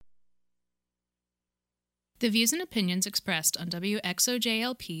The views and opinions expressed on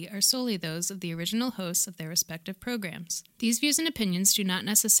WXOJLP are solely those of the original hosts of their respective programs. These views and opinions do not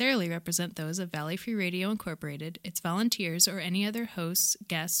necessarily represent those of Valley Free Radio Incorporated, its volunteers, or any other hosts,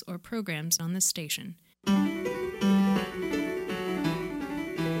 guests, or programs on this station.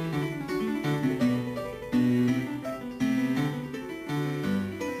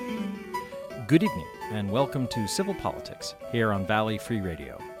 Good evening, and welcome to Civil Politics here on Valley Free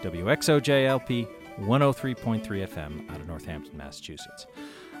Radio, WXOJLP 103.3 FM out of Northampton, Massachusetts.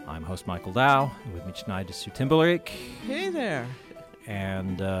 I'm host Michael Dow, and with me tonight is Sue Timberlake. Hey there.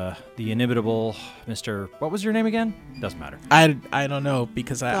 And the inimitable Mr. What was your name again? Doesn't matter. I don't know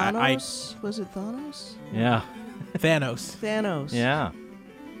because Thanos? Was it Thanos? Yeah. Thanos. Thanos. Yeah.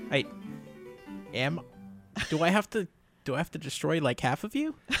 Do I have to destroy like half of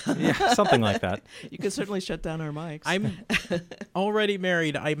you? Yeah, something like that. You can certainly shut down our mics. I'm already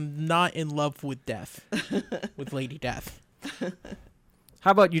married. I'm not in love with death. With Lady Death.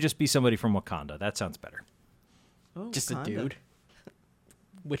 How about you just be somebody from Wakanda? That sounds better. Oh, Just Wakanda. a dude.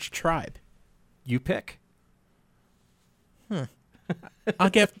 Which tribe? You pick. I'll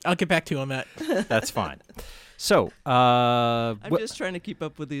get back to you on that. That's fine. So, I'm just trying to keep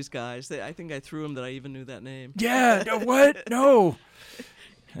up with these guys. I think I threw them that I even knew that name. yeah, no, what? No.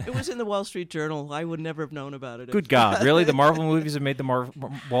 It was in the Wall Street Journal. I would never have known about it. Good God, really? The Marvel movies have made the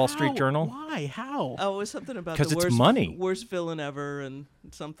Wall Street How? Journal? Why? How? Oh, it was something about 'Cause the it's money. worst villain ever and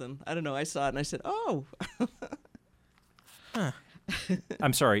something. I don't know. I saw it and I said, oh.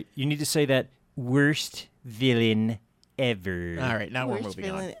 I'm sorry. You need to say that worst villain ever. All right, now worst we're moving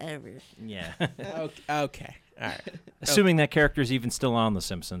villain ever. Yeah. on. Okay. All right. Assuming that character's even still on The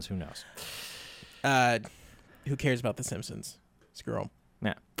Simpsons, who knows? Who cares about The Simpsons? Screw 'em.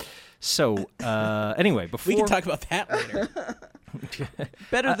 Yeah. So, anyway, before... We can talk about that later.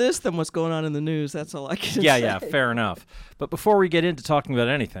 Better this than what's going on in the news. That's all I can say. Yeah, fair enough. But before we get into talking about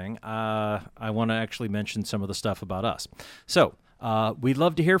anything, I want to actually mention some of the stuff about us. So, we'd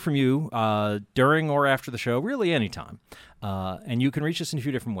love to hear from you during or after the show, really anytime. And you can reach us in a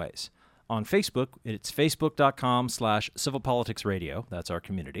few different ways. On Facebook, it's facebook.com/civilpoliticsradio. That's our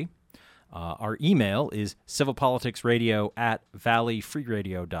community. Our email is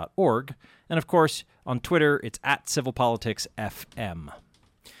civilpoliticsradio@valleyfreeradio.org. And, of course, on Twitter, it's @civilpoliticsfm.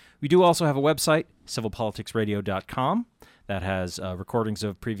 We do also have a website, civilpoliticsradio.com, that has recordings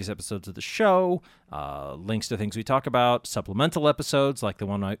of previous episodes of the show, links to things we talk about, supplemental episodes like the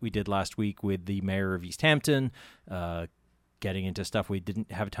one we did last week with the mayor of East Hampton, getting into stuff we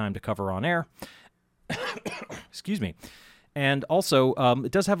didn't have time to cover on air. Excuse me. And also,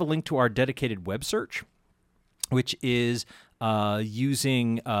 it does have a link to our dedicated web search, which is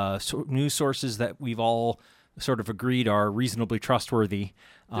using news sources that we've all sort of agreed are reasonably trustworthy.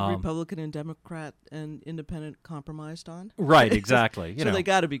 The Republican and Democrat and Independent compromised on? Right, exactly. So they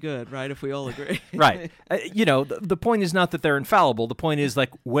got to be good, right, if we all agree? Right. The point is not that they're infallible. The point is, like,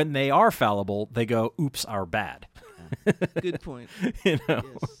 when they are fallible, they go, oops, are bad. Good point. You know?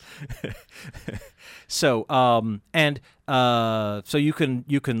 Yes. So, so you can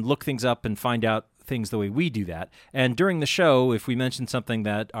look things up and find out things the way we do that. And during the show, if we mention something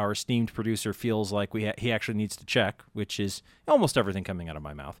that our esteemed producer feels like he actually needs to check, which is almost everything coming out of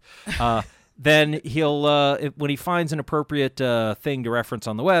my mouth, then he'll, when he finds an appropriate thing to reference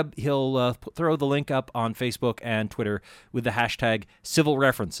on the web, he'll throw the link up on Facebook and Twitter with the hashtag civil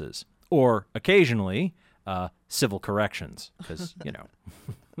references, or occasionally civil corrections, because,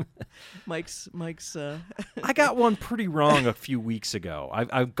 Mike's I got one pretty wrong a few weeks ago.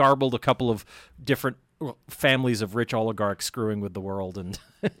 I garbled a couple of different families of rich oligarchs screwing with the world, and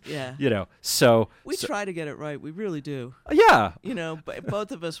yeah. So we try to get it right. We really do. Yeah. But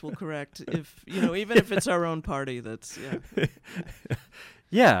both of us will correct if even if it's our own party. That's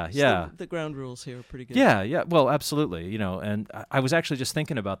Yeah. So the ground rules here are pretty good. Yeah. Well, absolutely. And I was actually just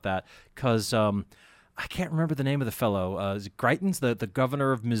thinking about that because I can't remember the name of the fellow. Is it Greitens, the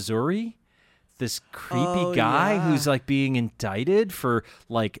governor of Missouri? This creepy guy who's like being indicted for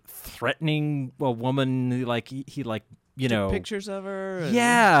like threatening a woman, like he Took pictures of her.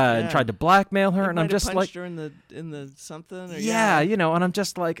 And tried to blackmail her, and I'm just like, her in the something. Or and I'm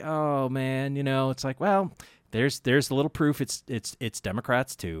just like, oh man, it's like, well, there's the little proof. It's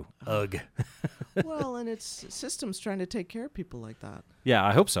Democrats too. Ugh. Well, and it's systems trying to take care of people like that. Yeah,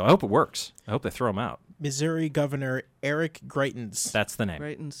 I hope so. I hope it works. I hope they throw him out. Missouri Governor Eric Greitens. That's the name.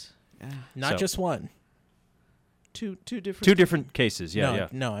 Greitens. Yeah. Not just one. Two different. Two different cases. Yeah.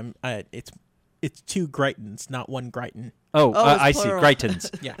 No. It's two Greitens, not one Greiton. Oh, it's I see. plural.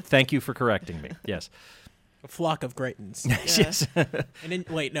 Greitens. Yeah. Thank you for correcting me. Yes. A flock of Greitons. Yes. An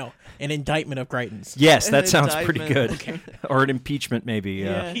indictment of Greitons. Yes, An that sounds pretty indictment. good. Or an impeachment, maybe.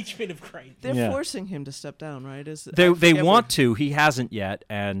 Yeah. Impeachment of Greitons. They're forcing him to step down, right? They want to. He hasn't yet,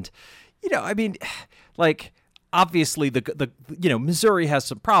 and I mean, like obviously the Missouri has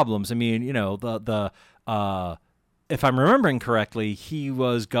some problems. I mean, the if I'm remembering correctly, he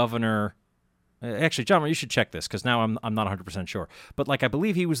was governor. Actually, John, you should check this because now I'm not 100% sure. But like I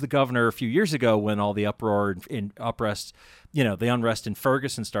believe he was the governor a few years ago when all the uproar in unrest in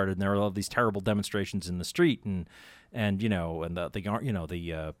Ferguson started, and there were all these terrible demonstrations in the street, and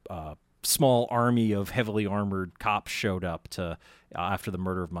the small army of heavily armored cops showed up to after the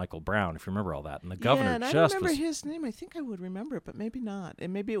murder of Michael Brown, if you remember all that. And the governor and I remember his name. I think I would remember it, but maybe not.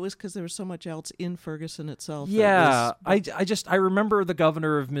 And maybe it was because there was so much else in Ferguson itself. Yeah, I remember the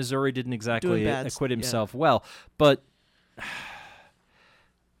governor of Missouri didn't exactly acquit himself well, but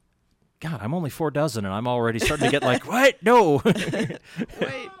God, I'm only 4 dozen, and I'm already starting to get like, what? No.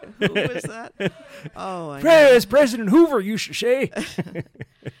 Wait, who was that? Oh, President Hoover, you should say.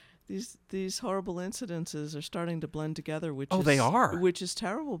 These horrible incidences are starting to blend together, which is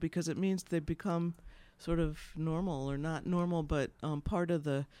terrible because it means they become sort of normal, or not normal, but part of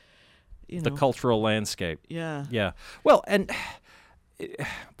the cultural landscape. Yeah. Yeah. Well,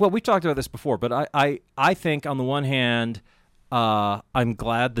 we talked about this before, but I think on the one hand, I'm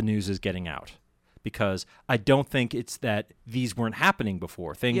glad the news is getting out because I don't think it's that these weren't happening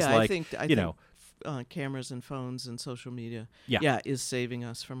before. Things like I think cameras and phones and social media is saving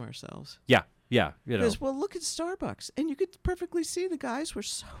us from ourselves. Yeah. Because, look at Starbucks. And you could perfectly see the guys were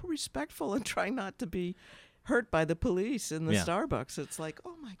so respectful and trying not to be hurt by the police in the Starbucks. It's like,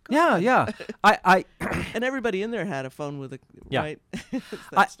 oh, my God. Yeah. I and everybody in there had a phone with a, right?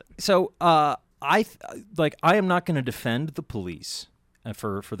 I am not going to defend the police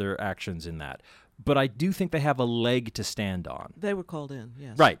for their actions in that. But I do think they have a leg to stand on. They were called in,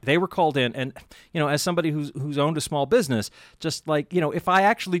 yes. Right. They were called in. And, as somebody who's owned a small business, just like, if I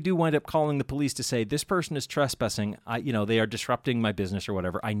actually do wind up calling the police to say, this person is trespassing, they are disrupting my business or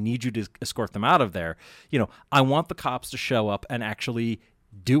whatever, I need you to escort them out of there. I want the cops to show up and actually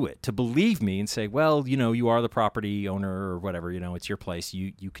do it, to believe me and say, well, you are the property owner or whatever, it's your place.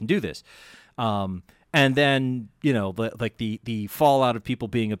 You can do this. And then, the fallout of people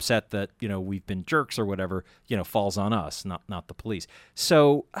being upset that, we've been jerks or whatever, falls on us, not the police.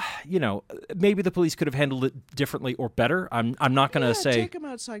 So, maybe the police could have handled it differently or better. I'm not going to say take them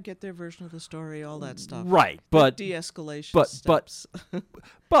outside, get their version of the story, all that stuff. Right, but de-escalation steps.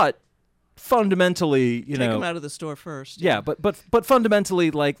 but fundamentally, take them out of the store first. Yeah, but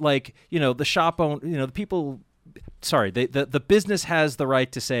fundamentally, like the shop owner, the people. Sorry, the business has the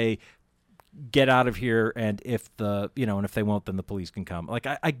right to say, get out of here, and if and if they won't, then the police can come. Like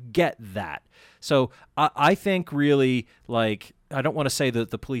I get that. So I think really, like, I don't want to say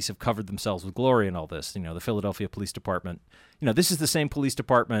that the police have covered themselves with glory in all this. The Philadelphia Police Department. This is the same police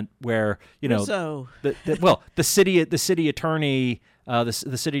department where the city attorney.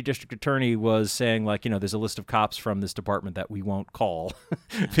 The city district attorney was saying, like, there's a list of cops from this department that we won't call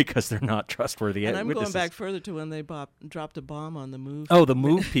because they're not trustworthy. And I'm witnesses. going back further to when they dropped a bomb on the Move. Oh, the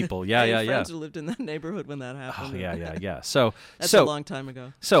Move people. Yeah. Friends who lived in that neighborhood when that happened. Oh, yeah. So that's a long time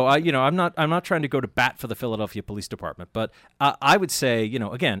ago. So I'm not trying to go to bat for the Philadelphia Police Department, but I would say,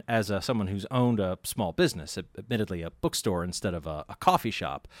 again, as someone who's owned a small business, admittedly a bookstore instead of a coffee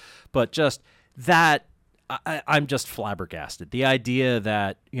shop, but just that. I'm just flabbergasted. The idea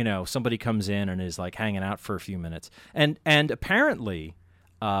that, somebody comes in and is like hanging out for a few minutes. And apparently,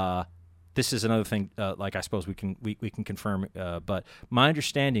 this is another thing, like I suppose we can confirm, but my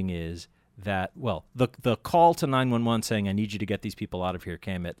understanding is that, the call to 911 saying, I need you to get these people out of here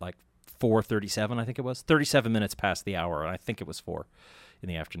came at like 4:37, I think it was. 37 minutes past the hour, and I think it was 4 in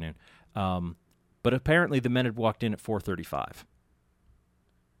the afternoon. But apparently the men had walked in at 4:35.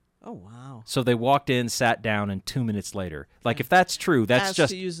 Oh, wow. So they walked in, sat down, and 2 minutes later. Like, if that's true, that's asked just...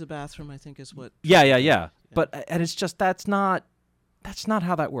 to use the bathroom, I think, is what... Yeah. But, and it's just, that's not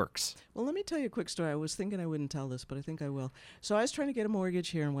how that works. Well, let me tell you a quick story. I was thinking I wouldn't tell this, but I think I will. So I was trying to get a mortgage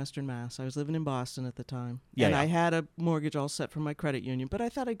here in Western Mass. I was living in Boston at the time. I had a mortgage all set from my credit union, but I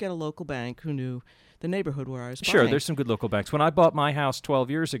thought I'd get a local bank who knew the neighborhood where I was buying. Sure, there's some good local banks. When I bought my house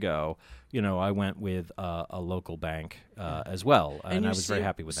 12 years ago, I went with a local bank as well, and I was very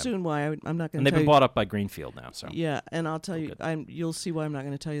happy with them. Soon why I'm not going to tell you. And they've been bought up by Greenfield now. So yeah, and I'll tell you, you'll see why I'm not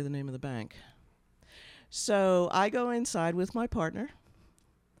going to tell you the name of the bank. So I go inside with my partner,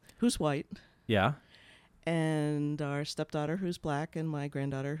 who's white. Yeah. And our stepdaughter, who's black, and my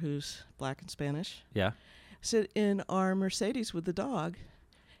granddaughter, who's black and Spanish. Yeah. Sit in our Mercedes with the dog.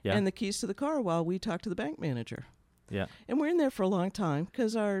 Yeah. and the keys to the car while we talk to the bank manager. Yeah. And we're in there for a long time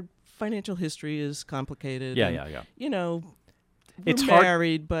because our financial history is complicated. Yeah, and, yeah, yeah. You know, we're It's hard-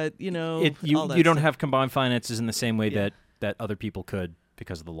 married, but, you know, all that you don't stuff. have combined finances in the same way Yeah. that other people could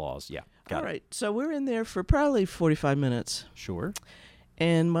because of the laws. Yeah. Got All it. right. So we're in there for probably 45 minutes. Sure.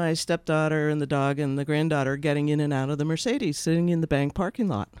 And my stepdaughter and the dog and the granddaughter getting in and out of the Mercedes, sitting in the bank parking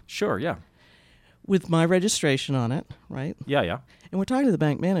lot Sure, yeah. with my registration on it, right? Yeah, yeah. And we're talking to the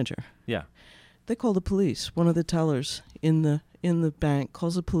bank manager. Yeah. They call the police. One of the tellers in the bank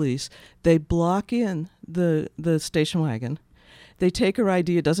calls the police. They block in the station wagon. They take her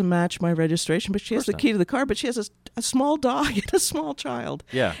ID. It doesn't match my registration, but she has course the not. key to the car. But she has a small dog and a small child.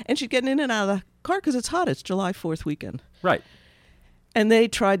 Yeah. And she's getting in and out of the car because it's hot. It's July 4th weekend. Right. And they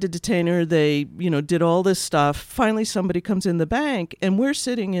tried to detain her. They, did all this stuff. Finally, somebody comes in the bank, and we're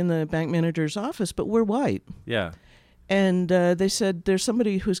sitting in the bank manager's office, but we're white. Yeah. And they said, there's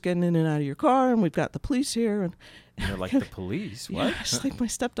somebody who's getting in and out of your car, and we've got the police here. And You're like the police. What? yeah, it's like my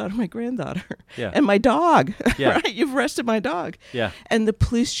stepdaughter, my granddaughter, Yeah. and my dog. Yeah. Right? You've arrested my dog. Yeah. And the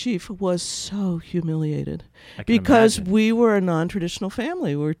police chief was so humiliated I can because imagine. we were a non-traditional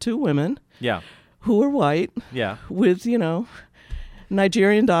family. We were two women Yeah. who were white Yeah. with,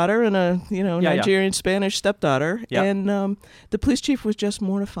 Nigerian daughter and a, yeah. Nigerian Spanish stepdaughter. Yeah. And the police chief was just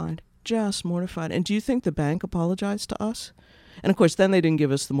mortified. And do you think the bank apologized to us? And of course, then they didn't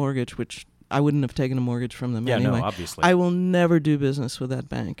give us the mortgage, which I wouldn't have taken a mortgage from them Yeah, anyway. no, obviously. I will never do business with that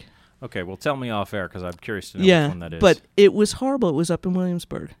bank. Okay, well, tell me off air because I'm curious to know which one that is. But it was horrible. It was up in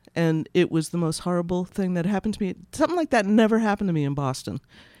Williamsburg, and it was the most horrible thing that happened to me. Something like that never happened to me in Boston.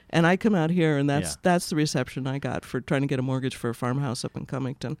 And I come out here, and that's the reception I got for trying to get a mortgage for a farmhouse up in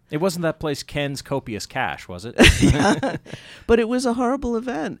Cummington. It wasn't that place Ken's Copious Cash, was it? Yeah. But it was a horrible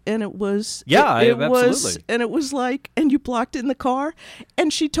event, and it was absolutely. And it was like, and you blocked it in the car,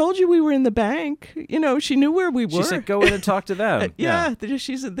 and she told you we were in the bank. She knew where we were. She said, "Go in and talk to them." Yeah,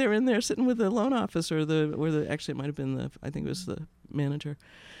 they're in there sitting with the loan officer, actually it might have been I think it was the manager.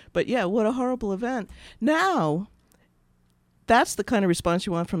 But yeah, what a horrible event. Now, that's the kind of response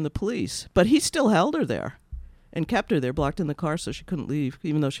you want from the police. But he still held her there and kept her there, blocked in the car so she couldn't leave,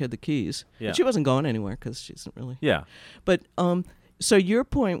 even though she had the keys. Yeah. But she wasn't going anywhere because she isn't really. Yeah. But so your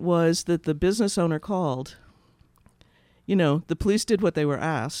point was that the business owner called. The police did what they were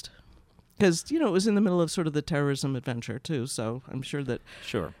asked. Because, it was in the middle of sort of the terrorism adventure, too. So I'm sure that,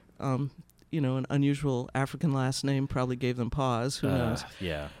 Sure. an unusual African last name probably gave them pause. Who knows?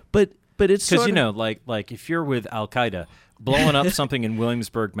 Yeah. But it's Because, sort of... like if you're with Al-Qaeda, blowing up something in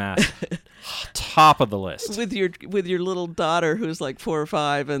Williamsburg, Mass, top of the list. with your little daughter who's like 4 or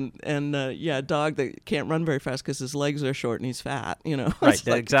 5 and a dog that can't run very fast because his legs are short and he's fat, Right, It's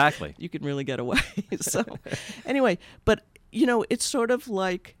like, exactly. you can really get away. So anyway, but, it's sort of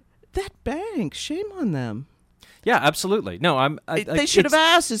like that bank, shame on them. Yeah, absolutely. No, They should have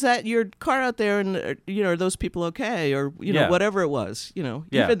asked, is that your car out there and, are those people okay? Or, Yeah. whatever it was, Yeah.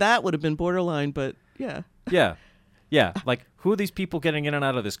 Even that would have been borderline, but yeah. Yeah. Yeah, like, who are these people getting in and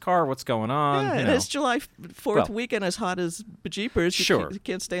out of this car? What's going on? Yeah, and it's July 4th weekend, as hot as bejeepers. Sure. You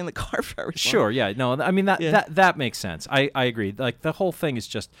can't stay in the car very long. Sure, yeah. No, I mean, that makes sense. I agree. Like, the whole thing is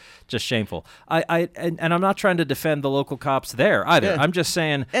just shameful. And I'm not trying to defend the local cops there either. Yeah. I'm just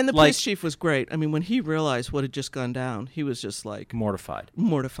saying, And the police chief was great. I mean, when he realized what had just gone down, he was just like mortified. And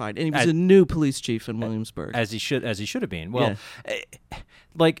he was a new police chief in Williamsburg. As he should have been. Well,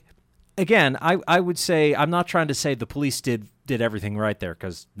 like, again, I would say, I'm not trying to say the police did everything right there,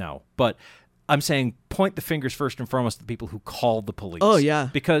 because no. But I'm saying point the fingers first and foremost at the people who called the police. Oh, yeah.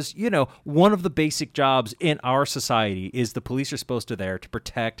 Because, one of the basic jobs in our society is the police are supposed to there to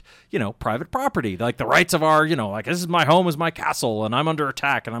protect, private property. Like the rights of our, like, this is my home, is my castle, and I'm under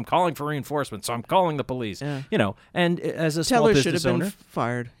attack, and I'm calling for reinforcements, so I'm calling the police. Yeah. And as a small Teller business should have owner, been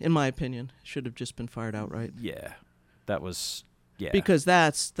fired, in my opinion. Should have just been fired outright. Yeah. That was... Yeah. Because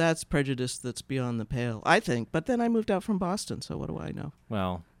that's prejudice that's beyond the pale, I think. But then I moved out from Boston, so what do I know?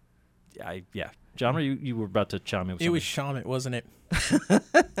 Well, yeah. John, you were about to chime in with something. It was Shamit, wasn't it?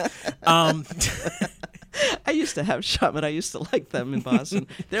 I used to have Shamit. I used to like them in Boston.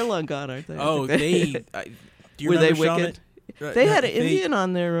 They're long gone, aren't they? Oh, do you were they remember wicked? Shamit? They had an Indian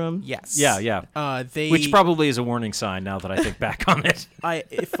on their Yes. Yeah. Which probably is a warning sign now that I think back on it.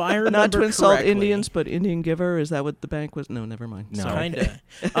 If I remember not to insult correctly, Indians, but Indian giver. Is that what the bank was? No, never mind. No. Sorry.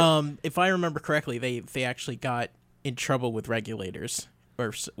 Kinda. If I remember correctly, they actually got in trouble with regulators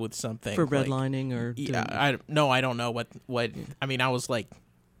or with something for like, redlining or yeah. I don't know what. I mean, I was like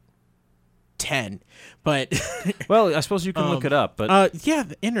 10, but well, I suppose you can look it up. But yeah,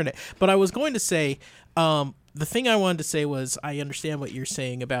 the internet. But I was going to say, the thing I wanted to say was I understand what you're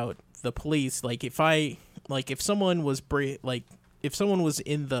saying about the police. Like if someone was if someone was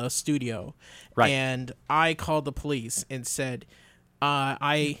in the studio, right. and I called the police and said,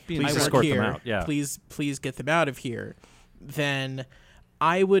 I please work escort here. them out. Yeah. Please get them out of here. Then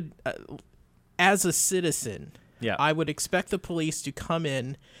I would, as a citizen, I would expect the police to come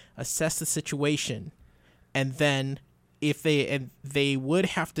in, assess the situation, and then if they would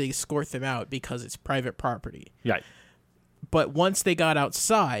have to escort them out because it's private property. Right. But once they got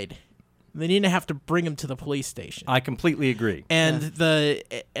outside, they didn't have to bring them to the police station. I completely agree. And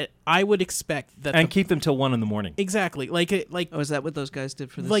I would expect that keep them till 1 a.m. Exactly. Oh, is that what those guys did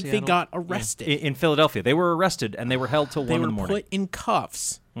for the Like Seattle? they got arrested in Philadelphia. They were arrested and they were held till 1 a.m. They were put in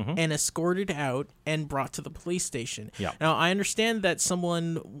cuffs and escorted out and brought to the police station. Yeah. Now I understand that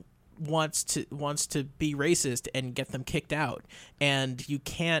someone wants to be racist and get them kicked out, and you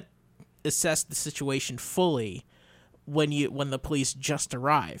can't assess the situation fully when the police just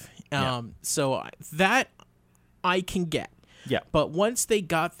arrive. So that I can get. Yeah. But once they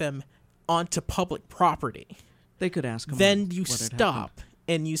got them onto public property, they could ask them. Then you stop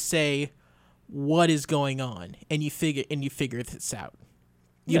and you say, "What is going on?" And you figure this out.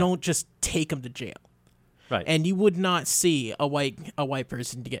 You don't just take them to jail. Right. And you would not see a white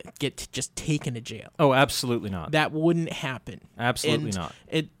person to get just taken to jail. Oh, absolutely not. That wouldn't happen. Absolutely and not.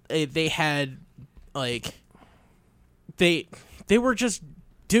 They had they were just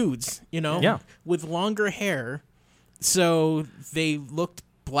dudes, with longer hair, so they looked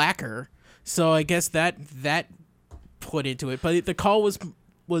blacker. So I guess that put into it. But the call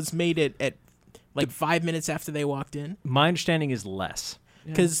was made at 5 minutes after they walked in. My understanding is less.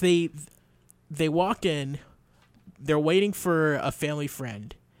 Because they walk in, they're waiting for a family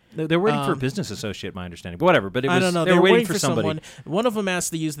friend. They're waiting for a business associate, my understanding. But whatever. But it was, I don't know. They were waiting for somebody. Someone. One of them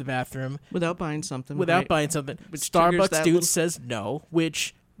asked to use the bathroom. Without buying something. Which Starbucks dude says no,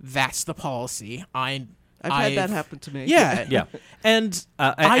 which that's the policy. I've had that happen to me. Yeah. Yeah. And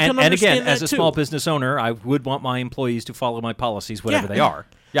I can understand and again, that as a too. small business owner, I would want my employees to follow my policies, whatever they are.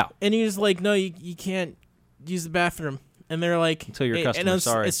 Yeah. And he's like, no, you can't use the bathroom. And they're like, until your customer, and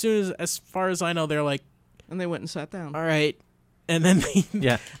sorry. As far as I know, they're like, and they went and sat down. All right. And then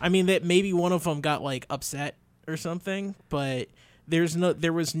I mean that maybe one of them got upset or something, but there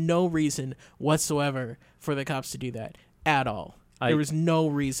was no reason whatsoever for the cops to do that at all. There was no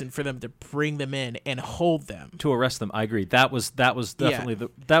reason for them to bring them in and hold them to arrest them. I agree. That was definitely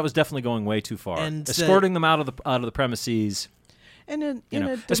that was definitely going way too far. And escorting them out of the premises. And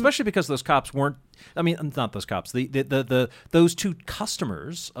especially because those cops weren't. I mean, not those cops. Those two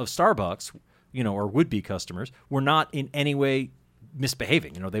customers of Starbucks, or would-be customers, were not in any way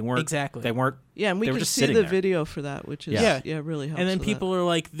misbehaving. They weren't exactly. They weren't. Yeah, and we can see the video for that, which is really helps. And then people are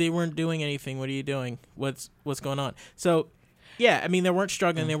like, they weren't doing anything. What are you doing? What's going on? So. Yeah, I mean, they weren't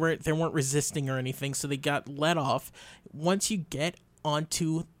struggling. They weren't resisting or anything, so they got let off. Once you get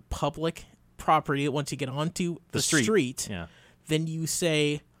onto public property, once you get onto the street, then you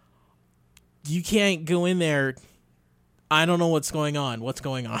say, you can't go in there. I don't know what's going on. What's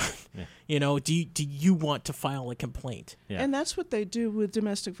going on? Yeah. Do you want to file a complaint? Yeah. And that's what they do with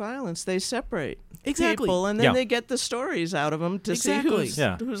domestic violence. They separate people, and then they get the stories out of them to see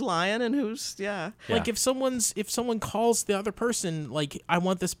who's lying and who's Like if someone calls the other person, like, I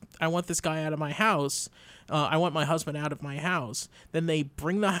want this guy out of my house. I want my husband out of my house. Then they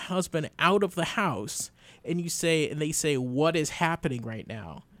bring the husband out of the house, and they say, what is happening right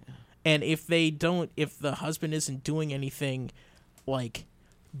now? And if the husband isn't doing anything like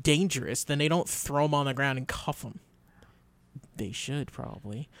dangerous, then they don't throw him on the ground and cuff him. They should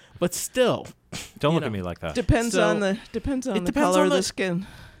probably, but still. Don't look at me like that. Depends on the color of the skin.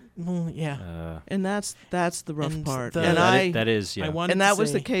 Well, yeah. And that's the rough part. That is. That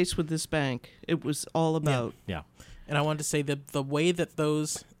was the case with this bank. It was all about. Yeah. And I wanted to say that the way that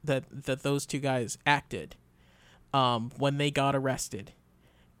those two guys acted, when they got arrested,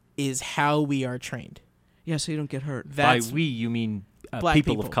 is how we are trained. Yeah, so you don't get hurt. By we, you mean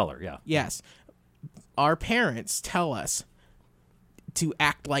people of color, yeah. Yes. Our parents tell us to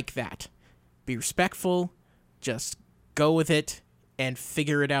act like that. Be respectful, just go with it, and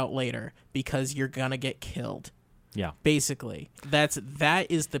figure it out later, because you're going to get killed. Yeah. Basically. That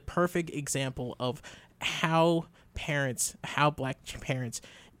is the perfect example of how black parents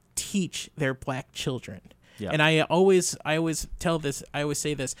teach their black children. Yeah. And I always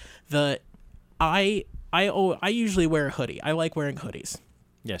say this. I usually wear a hoodie. I like wearing hoodies.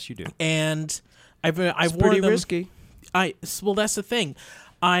 Yes, you do. And I've it's worn pretty them. Risky. Well, that's the thing.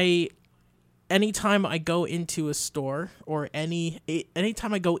 Anytime I go into a store or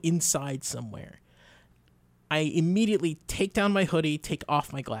anytime I go inside somewhere, I immediately take down my hoodie, take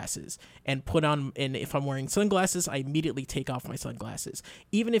off my glasses, and put on. And if I'm wearing sunglasses, I immediately take off my sunglasses,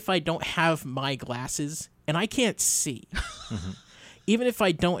 even if I don't have my glasses and I can't see. Even if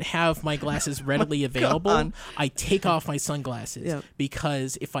I don't have my glasses readily available, I take off my sunglasses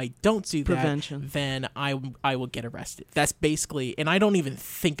because if I don't do that, then I will get arrested. That's basically, and I don't even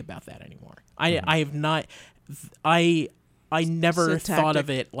think about that anymore. I have not. I never thought of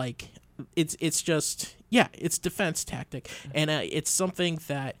it like it's just it's defense tactic, and it's something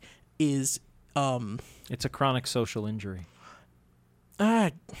that is it's a chronic social injury,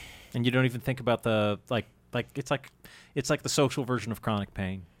 and you don't even think about the like it's like the social version of chronic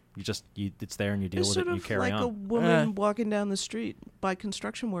pain. It's there and you deal with it and you carry on. It's sort of like a woman walking down the street by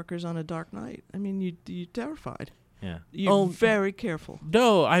construction workers on a dark night. I mean, you're terrified. Yeah. You're very careful.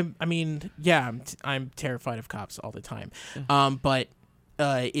 No, I'm terrified of cops all the time. But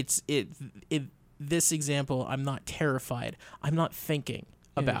this example, I'm not terrified. I'm not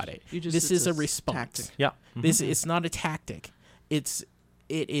about it. This is a response. Tactic. Yeah. It's not a tactic. It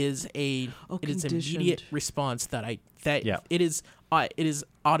is an immediate response it is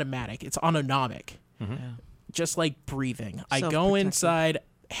automatic. It's autonomic. Just like breathing. I go inside,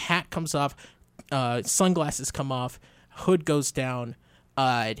 hat comes off, sunglasses come off, hood goes down,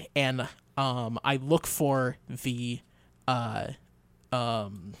 and I look for the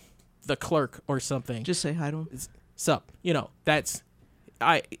clerk or something. Just say hi to him. So, that's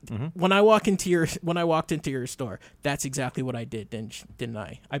when I walked into your store, that's exactly what I did, didn't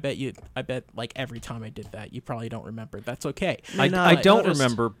I? I bet like every time I did that, you probably don't remember. That's okay. I don't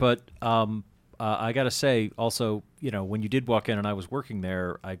remember, but I gotta say also, when you did walk in and I was working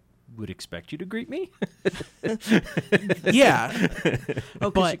there, I would expect you to greet me. Yeah.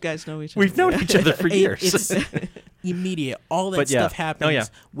 Because you guys know each other. We've known each other for years. It's immediate. All that stuff happens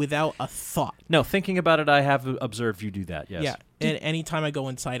without a thought. No, thinking about it, I have observed you do that, yes. Yeah, and anytime I go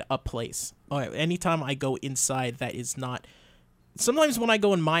inside a place, or anytime I go inside that is not... Sometimes when I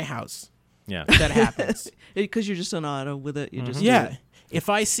go in my house, that happens. Because you're just on auto with it. You just If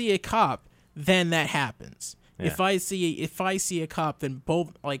I see a cop, then that happens. Yeah. If I see a cop, then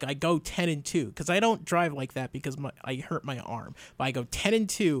both I go 10 and 2 because I don't drive like that because I hurt my arm. But I go 10 and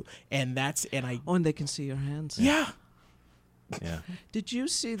 2, and and they can see your hands. Yeah. Did you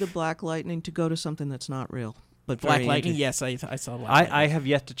see the black lightning to go to something that's not real? But Black Lightning, yes, I saw Black Lightning. I have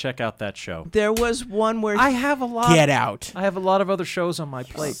yet to check out that show. There was one where I have a lot. Get out! I have a lot of other shows on my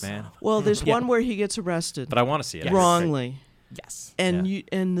plate, man. Well, there's one where he gets arrested, but I want to see it wrongly. Yes, and you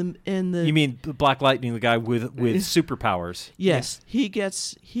mean Black Lightning, the guy with superpowers? Yes, he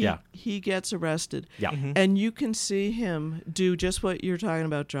gets arrested. Yeah, and you can see him do just what you're talking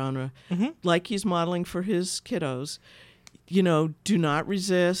about, genre, like he's modeling for his kiddos. Do not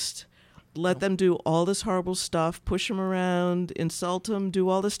resist. Let them do all this horrible stuff, push him around, insult him, do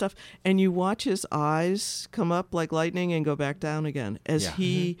all this stuff, and you watch his eyes come up like lightning and go back down again as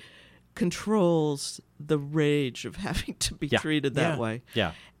he controls the rage of having to be treated that way.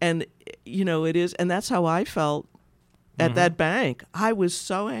 Yeah. And, it is, and that's how I felt at that bank. I was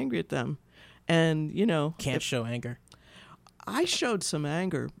so angry at them. And, Can't show anger. I showed some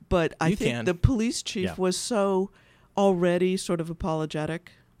anger, but I think the police chief was so already sort of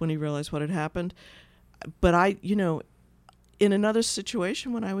apologetic when he realized what had happened. But in another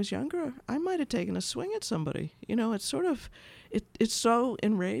situation when I was younger, I might have taken a swing at somebody. It's sort of, it's so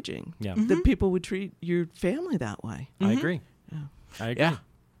enraging that people would treat your family that way. I agree. Yeah. I agree.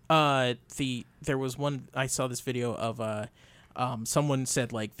 Yeah. There was one, I saw this video of someone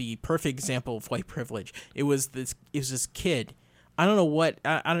said like the perfect example of white privilege. It was this kid. I don't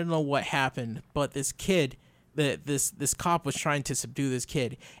know what happened, but this kid, this cop was trying to subdue this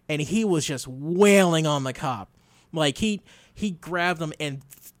kid, and he was just wailing on the cop. Like he grabbed him and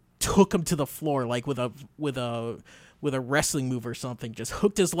took him to the floor like with a wrestling move or something. Just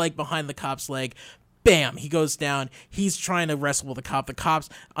hooked his leg behind the cop's leg. Bam! He goes down. He's trying to wrestle with the cop.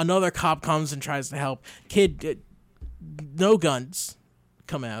 Another cop comes and tries to help. Kid, no guns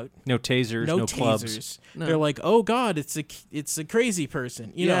come out. No tasers. No clubs. No. They're like, oh God, it's a crazy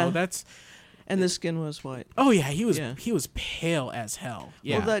person. You know, that's. And the skin was white. Oh yeah, he was pale as hell.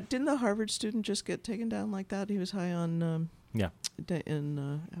 Yeah. Well, didn't the Harvard student just get taken down like that? He was high on.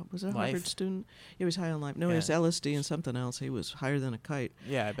 Was it a Harvard student? He was high on life. No, it was LSD and something else. He was higher than a kite.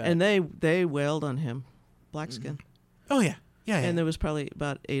 Yeah, I bet. And they wailed on him, black skin. Oh yeah. Yeah. And there was probably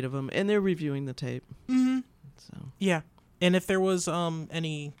about 8 of them, and they're reviewing the tape. Mm-hmm. So. Yeah, and if there was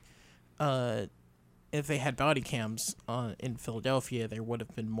any, if they had body cams in Philadelphia, there would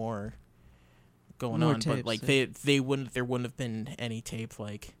have been more going More on, tapes, but like yeah. there wouldn't have been any tape.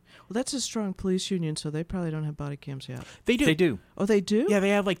 Like Well, that's a strong police union, so they probably don't have body cams yet. they do. They do. Oh, they do? Yeah, they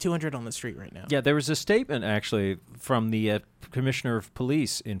have like 200 on the street right now. Yeah, there was a statement actually from the commissioner of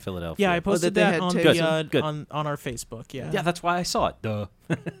police in Philadelphia. Yeah, I posted they that had on tapes. the Good. on our Facebook. Yeah. Yeah, that's why I saw it. Duh.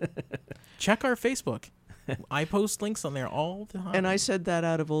 Check our Facebook. I post links on there all the time. And I said that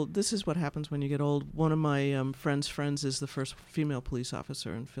out of old. This is what happens when you get old. One of my friends is the first female police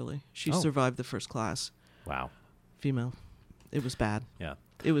officer in Philly. She Oh. survived the first class. Wow. Female. It was bad. Yeah.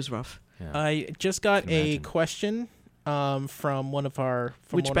 It was rough. Yeah. I just got a Imagine. question from one of our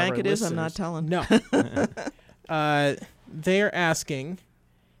Which one of bank our it is, I'm listeners. not telling. No. They're asking,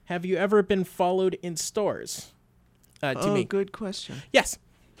 have you ever been followed in stores? To Oh, me. good question. Yes.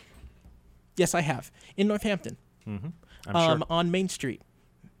 Yes, I have. In Northampton. Mm-hmm. I'm sure. On Main Street.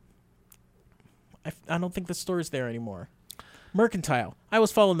 I don't think the store's there anymore. Mercantile. I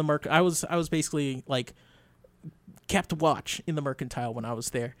was following the I was basically like kept watch in the Mercantile when I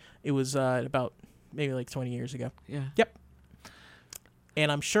was there. It was about maybe like 20 years ago. Yeah. Yep.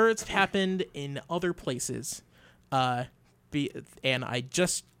 And I'm sure it's happened in other places. And I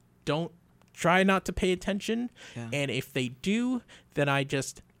just don't try not to pay attention. Yeah. And if they do, then I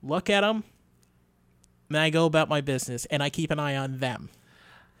just look at them and I go about my business and I keep an eye on them.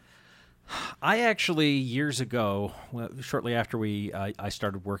 I actually, years ago, shortly after I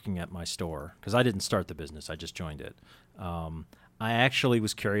started working at my store, because I didn't start the business, I just joined it. I actually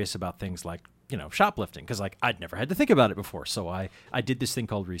was curious about things like, shoplifting, because like I'd never had to think about it before. So I did this thing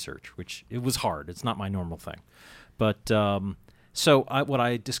called research, which it was hard. It's not my normal thing. But what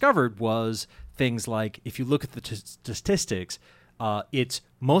I discovered was things like, if you look at the statistics, it's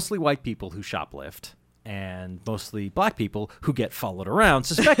mostly white people who shoplift, and mostly black people who get followed around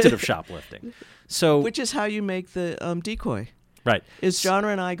suspected of shoplifting. So, Which is how you make the decoy. right. Is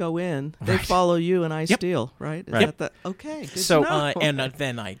genre and I go in, they follow you, and I steal, right? Is Right. that okay, good So, to know. And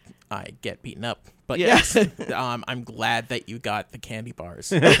then I get beaten up. But Yeah. yes, I'm glad that you got the candy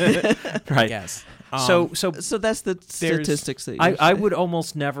bars. Right. Yes. So So that's the statistics that you I say. would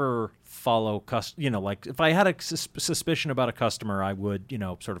almost never follow like if I had a suspicion about a customer, I would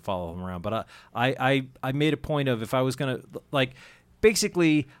sort of follow them around. But I made a point of, if I was gonna, like,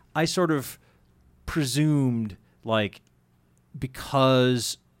 basically I sort of presumed, like,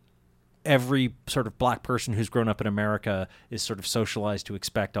 because every sort of black person who's grown up in America is sort of socialized to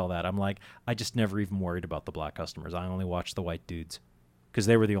expect all that, I'm like, I just never even worried about the black customers. I only watched the white dudes, because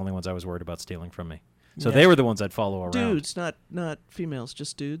they were the only ones I was worried about stealing from me. So Yeah. they were the ones I'd follow around. Dudes, not females,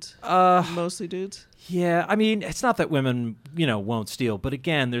 just dudes. Mostly dudes. Yeah, I mean, it's not that women, won't steal, but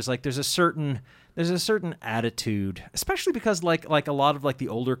again, there's a certain attitude, especially because like a lot of like the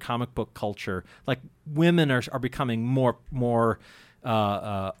older comic book culture, like women are becoming more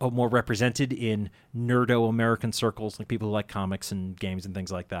represented in nerdo American circles, like people who like comics and games and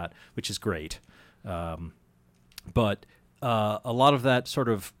things like that, which is great. But a lot of that sort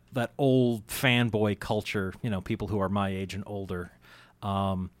of that old fanboy culture, people who are my age and older,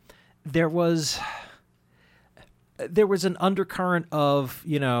 there was an undercurrent of,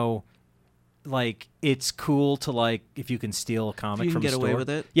 like, it's cool to, like, if you can steal a comic You can from get a away store. with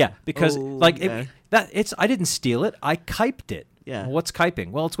it? Yeah, because Oh, like yeah. I didn't steal it. I kiped it. Yeah. Well, what's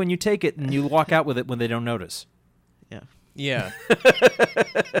kiping? Well, it's when you take it and you walk out with it when they don't notice. Yeah. Yeah.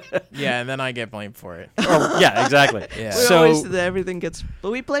 Yeah, and then I get blamed for it. Or, yeah, exactly. Yeah. We So always everything gets,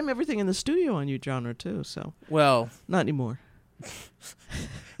 but we blame everything in the studio on you, genre too. So Well, not anymore.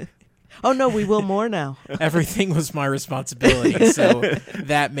 Oh no, we will more now. everything was my responsibility, so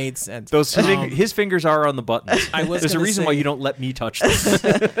that made sense. his fingers are on the buttons. There's a gonna reason why say- you don't let me touch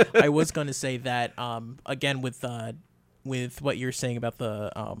them. I was going to say that again with what you're saying about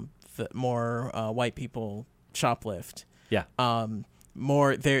the more white people shoplift. Yeah.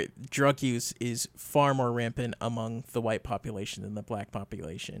 More their drug use is far more rampant among the white population than the black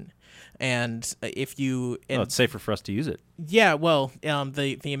population, and if you It's safer for us to use it. yeah, well,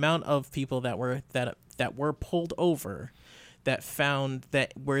 the amount of people that were pulled over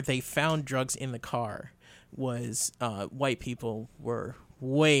where they found drugs in the car was white people were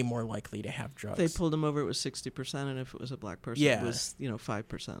way more likely to have drugs. They pulled him over. It was 60%, and if it was a black person, Yeah. it was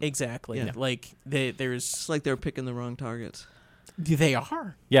 5%. Exactly. Yeah. Like there's It's like they were picking the wrong targets. they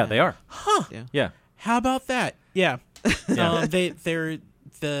are. Yeah, they are. Huh. Yeah. Yeah. How about that? Yeah. Yeah. They're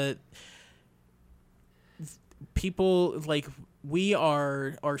the people, like, we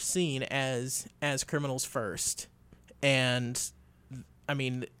are seen as criminals first, and I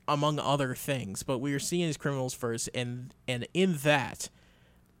mean, among other things, but we are seen as criminals first, and in that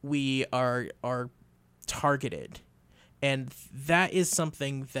we are targeted, And that is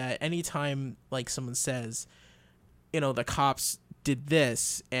something that anytime like someone says, the cops did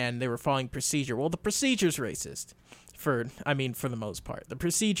this and they were following procedure. Well, the procedure's racist. For the most part, the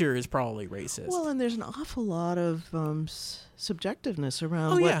procedure is probably racist. Well, and there's an awful lot of subjectiveness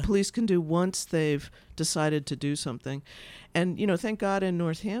around what police can do once they've decided to do something. And, thank God in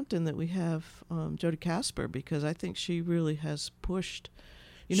Northampton that we have Jody Casper, because I think she really has pushed,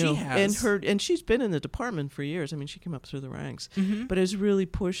 she has. and she's been in the department for years. I mean, she came up through the ranks, but has really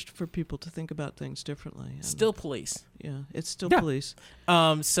pushed for people to think about things differently. And still police. Yeah, it's still police.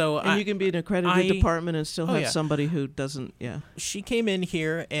 And you can be an accredited department and still have somebody who doesn't. Yeah. She came in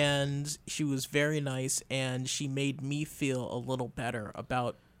here and she was very nice, and she made me feel a little better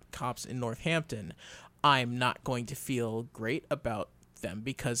about cops in Northampton. I'm not going to feel great about them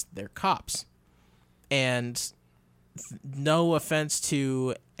because they're cops, and no offense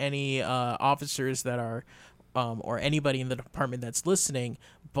to any officers that are, or anybody in the department that's listening,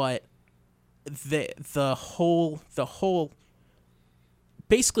 but the whole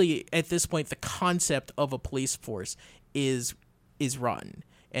basically at this point the concept of a police force is rotten,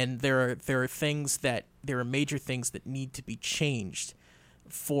 and there are major things that need to be changed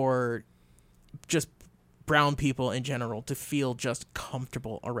for just brown people in general to feel just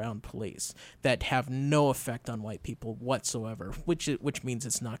comfortable around police that have no effect on white people whatsoever, which means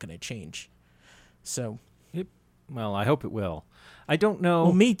it's not going to change. So, well, I hope it will. I don't know.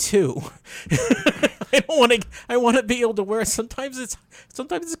 Well, me too. I want to be able to wear. Sometimes it's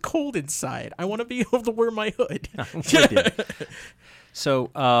cold inside. I want to be able to wear my hood.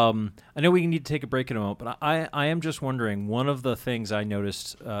 So I know we need to take a break in a moment, but I am just wondering. One of the things I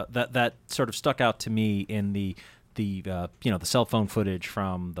noticed that sort of stuck out to me in the cell phone footage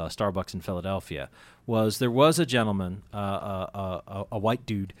from the Starbucks in Philadelphia was there was a gentleman, a white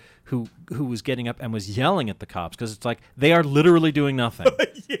dude who was getting up and was yelling at the cops because it's like they are literally doing nothing.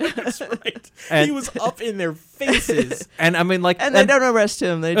 Yeah, that's right. And he was up in their faces, and I mean, and they don't arrest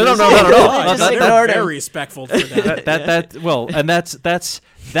him. They just, no. They're very respectful for that.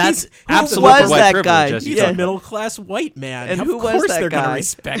 That's absolute white that privilege. Guy? He's a middle-class white man. And of who course was that they're guy? Gonna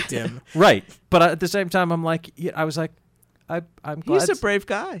respect him. Right. But at the same time, I'm like, I was like, I'm glad. He's a brave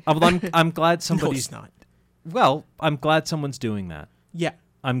guy. I'm glad somebody's No, he's not. Well, I'm glad someone's doing that. Yeah.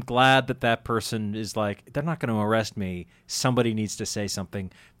 I'm glad that person is like, they're not going to arrest me. Somebody needs to say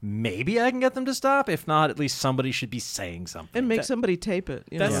something. Maybe I can get them to stop. If not, at least somebody should be saying something. And make somebody tape it.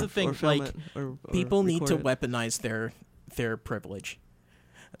 That's the thing. Like, people need to it. weaponize their privilege.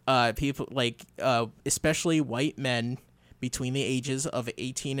 People like, especially white men between the ages of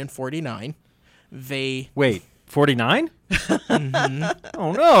 18 and 49. Wait, 49? Mm-hmm.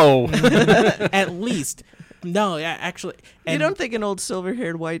 Oh no! At least. No, yeah, actually. You don't think an old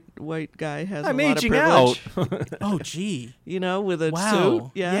silver-haired white guy has I'm a lot of aging privilege? out. Oh, gee. With a wow.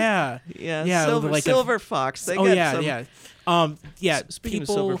 suit? Yeah. Silver fox. They yeah. Speaking people,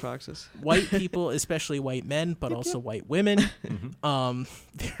 of silver foxes. White people, especially white men, but also white women,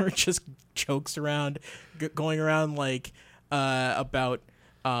 there are just jokes around, going around like about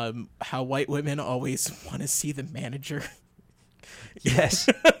how white women always want to see the manager. Yes.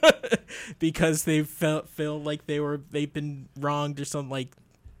 Because they feel like they've been wronged or something. Like,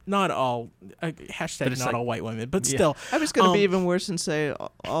 not all hashtag not all white women, but still. I was going to be even worse and say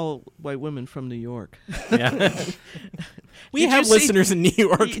all white women from New York. Yeah. We have listeners in New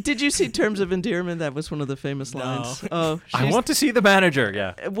York. Did you see Terms of Endearment? That was one of the famous lines. Oh, I want to see the manager.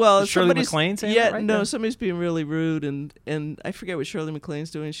 Yeah. Well, Shirley MacLaine saying that right now? Somebody's being really rude, and I forget what Shirley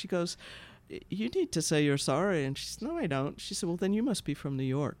MacLaine's doing. She goes, "You need to say you're sorry," and she says, "No, I don't." She said, "Well, then you must be from New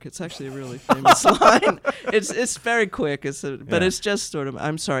York." It's actually a really famous line. It's very quick. But it's just sort of,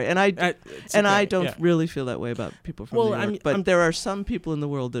 I'm sorry, and I don't really feel that way about people from New York. But there are some people in the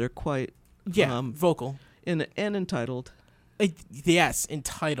world that are quite vocal and entitled. Yes,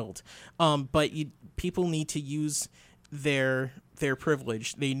 entitled. But people need to use their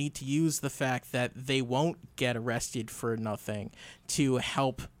privilege. They need to use the fact that they won't get arrested for nothing to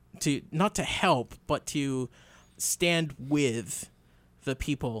help. Not to help, but to stand with the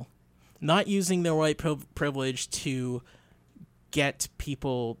people, not using their white privilege to get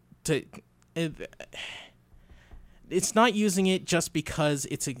people to. It's not using it just because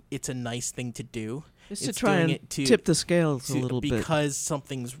it's a nice thing to do. It's to try and tip the scales a little bit because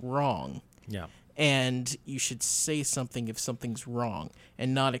something's wrong. Yeah. And you should say something if something's wrong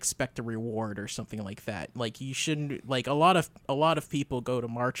and not expect a reward or something like that. Like, you shouldn't, like, a lot of people go to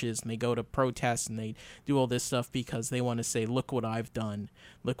marches and they go to protests and they do all this stuff because they want to say, look what I've done.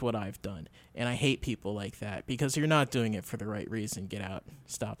 And I hate people like that because you're not doing it for the right reason. Get out.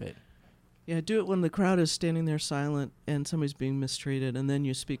 Stop it. Yeah, do it when the crowd is standing there silent and somebody's being mistreated, and then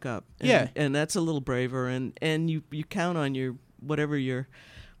you speak up. And, Yeah. And that's a little braver, and you count on your whatever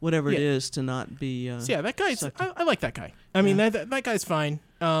it is to not be. So yeah, that guy's. I like that guy. I mean, that guy's fine.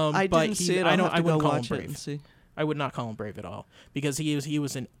 I didn't see it. I wouldn't call him brave. And see. I would not call him brave at all because he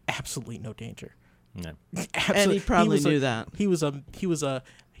was in absolutely no danger. No. And he probably knew that. He was a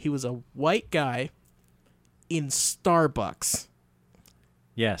white guy in Starbucks.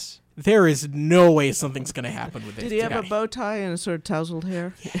 Yes. There is no way something's going to happen with this. Did he have a bow tie and a sort of tousled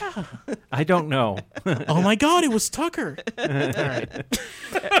hair? Yeah. I don't know. Oh my God, it was Tucker. All right.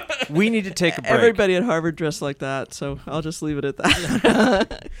 We need to take a break. Everybody at Harvard dressed like that, so I'll just leave it at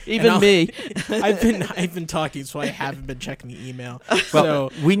that. Even me. I've been talking, so I haven't been checking the email. Well,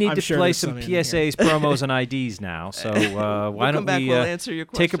 so we need I'm to sure play there's some some in here. PSAs, promos, and IDs now. So why don't we we'll answer your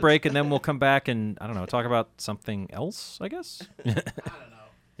take a questions. break, and then we'll come back and, I don't know, talk about something else, I guess? I don't know.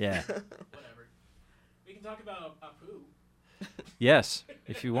 Yeah. Whatever. We can talk about poo. Yes,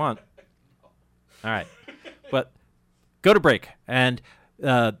 if you want. All right. But go to break. And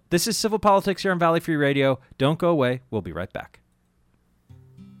this is Civil Politics here on Valley Free Radio. Don't go away. We'll be right back.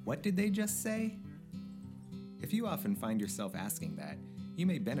 What did they just say? If you often find yourself asking that, you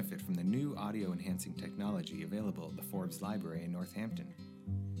may benefit from the new audio-enhancing technology available at the Forbes Library in Northampton.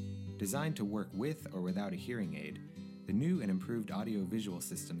 Designed to work with or without a hearing aid, the new and improved audio-visual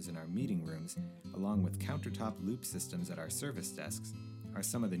systems in our meeting rooms, along with countertop loop systems at our service desks, are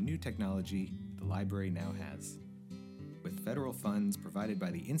some of the new technology the library now has. With federal funds provided by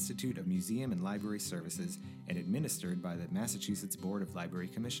the Institute of Museum and Library Services and administered by the Massachusetts Board of Library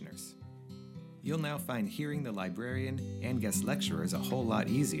Commissioners. You'll now find hearing the librarian and guest lecturers a whole lot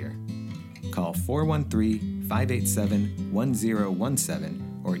easier. Call 413-587-1017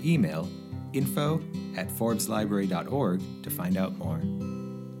 or email info@forbeslibrary.org to find out more.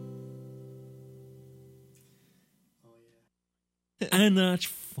 And that's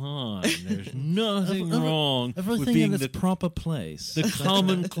fine. There's nothing wrong with Everything being in its proper place. the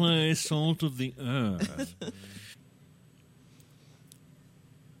commonplace salt of the earth.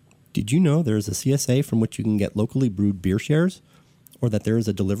 Did you know there is a CSA from which you can get locally brewed beer shares? Or that there is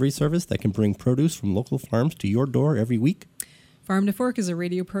a delivery service that can bring produce from local farms to your door every week? Farm to Fork is a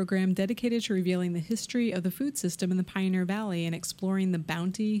radio program dedicated to revealing the history of the food system in the Pioneer Valley and exploring the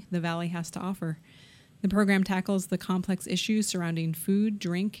bounty the valley has to offer. The program tackles the complex issues surrounding food,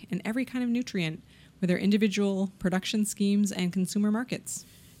 drink, and every kind of nutrient, with their individual production schemes and consumer markets.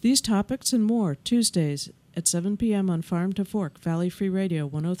 These topics and more, Tuesdays at 7 p.m. on Farm to Fork, Valley Free Radio,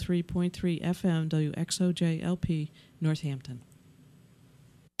 103.3 FM, WXOJLP, Northampton.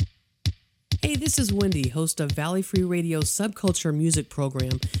 Hey, this is Wendy, host of Valley Free Radio's Subculture Music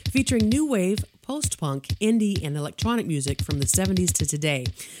program, featuring new wave, post-punk, indie, and electronic music from the 70s to today.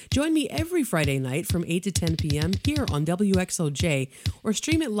 Join me every Friday night from 8 to 10 p.m. here on WXOJ, or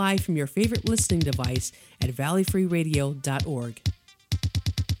stream it live from your favorite listening device at valleyfreeradio.org.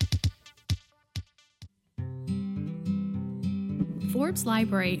 Forbes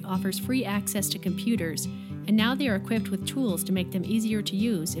Library offers free access to computers, and now they are equipped with tools to make them easier to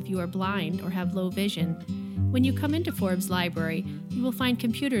use if you are blind or have low vision. When you come into Forbes Library, you will find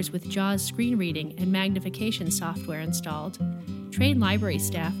computers with JAWS screen reading and magnification software installed. Trained library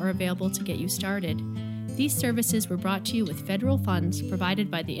staff are available to get you started. These services were brought to you with federal funds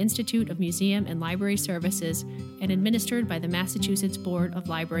provided by the Institute of Museum and Library Services and administered by the Massachusetts Board of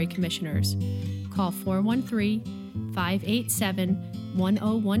Library Commissioners. Call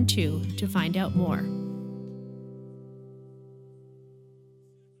 413-587-1012 to find out more.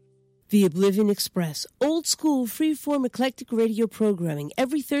 The Oblivion Express, old school, free-form, eclectic radio programming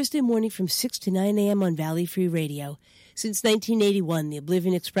every Thursday morning from 6 to 9 a.m. on Valley Free Radio. Since 1981, the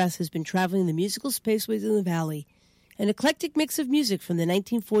Oblivion Express has been traveling the musical spaceways in the Valley. An eclectic mix of music from the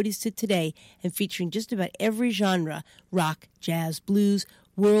 1940s to today and featuring just about every genre, rock, jazz, blues,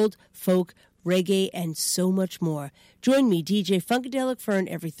 world, folk, reggae, and so much more. Join me, DJ Funkadelic Fern,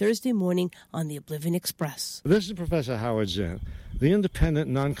 every Thursday morning on the Oblivion Express. This is Professor Howard Zinn. The independent,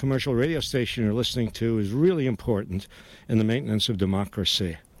 non-commercial radio station you're listening to is really important in the maintenance of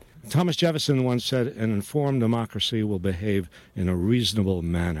democracy. Thomas Jefferson once said, an informed democracy will behave in a reasonable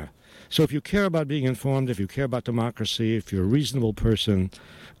manner. So if you care about being informed, if you care about democracy, if you're a reasonable person,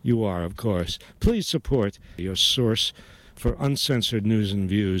 you are, of course, please support your source for uncensored news and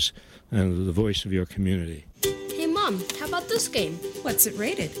views and the voice of your community. Hey, Mom, how about this game? What's it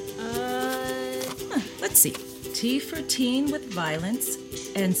rated? Let's see. T for teen with violence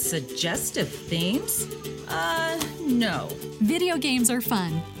and suggestive themes? No. Video games are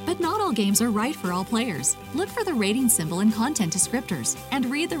fun, but not all games are right for all players. Look for the rating symbol in content descriptors and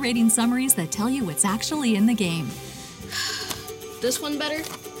read the rating summaries that tell you what's actually in the game. This one better?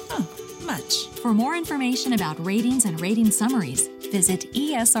 Much. For more information about ratings and rating summaries, visit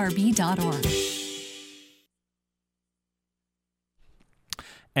esrb.org.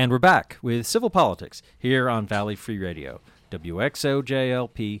 And we're back with Civil Politics here on Valley Free Radio,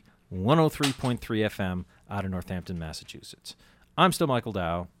 WXOJLP 103.3 FM out of Northampton, Massachusetts. I'm still Michael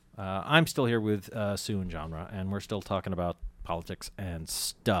Dow. I'm still here with Sue and Genre, and we're still talking about politics and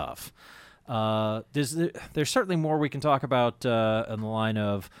stuff. There's certainly more we can talk about in the line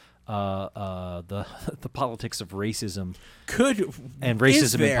of the politics of racism. And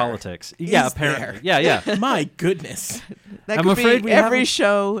racism in politics. Yeah, apparently. There? Yeah. My goodness. That I'm afraid be every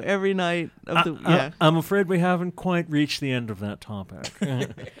show, every night of the. Yeah. I'm afraid we haven't quite reached the end of that topic.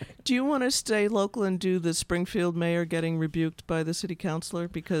 Do you want to stay local and do the Springfield mayor getting rebuked by the city councilor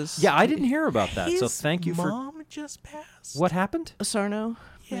because? Yeah, I didn't hear about that. So His thank you for. mom just passed. What happened? Sarno.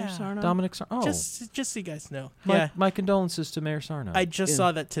 Yeah. Mayor Sarno? Dominic Sarno. Oh. Just so you guys know. My condolences to Mayor Sarno. I just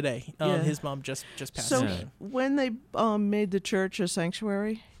saw that today. His mom just passed. So when they made the church a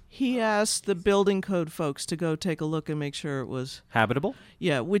sanctuary, he asked the building code folks to go take a look and make sure it was habitable.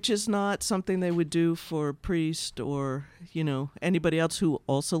 Yeah, which is not something they would do for a priest or anybody else who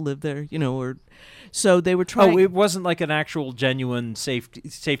also lived there. Or so they were trying. Oh, it wasn't like an actual genuine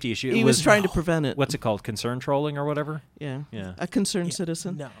safety issue. He was trying to prevent it. What's it called? Concern trolling or whatever. Yeah. A concerned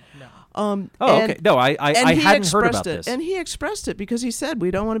citizen. No. Okay. No, I hadn't heard about this. And he expressed it because he said,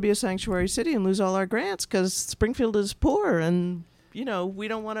 we don't want to be a sanctuary city and lose all our grants because Springfield is poor and, we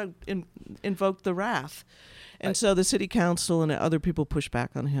don't want to invoke the wrath. And so the city council and other people pushed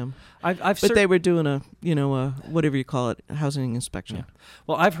back on him. But they were doing a whatever you call it, housing inspection. Yeah.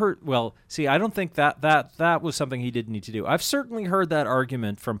 Well, I've heard. Well, see, I don't think that was something he didn't need to do. I've certainly heard that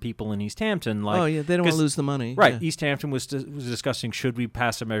argument from people in East Hampton. Like, they don't want to lose the money. Right. Yeah. East Hampton was discussing should we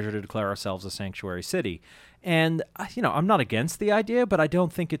pass a measure to declare ourselves a sanctuary city. And I'm not against the idea, but I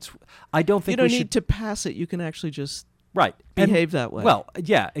don't think you don't need to pass it. You can actually just. Right. Behave that way. Well,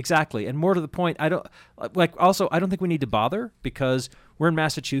 yeah, exactly. And more to the point, I don't think we need to bother because we're in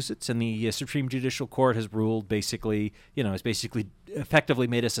Massachusetts and the Supreme Judicial Court has ruled basically, has basically effectively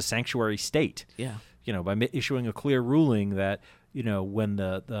made us a sanctuary state. Yeah. By issuing a clear ruling that, when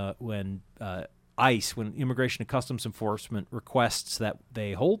when ICE, when Immigration and Customs Enforcement requests that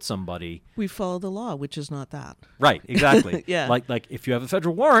they hold somebody, we follow the law, which is not that. Right, exactly. Yeah. Like if you have a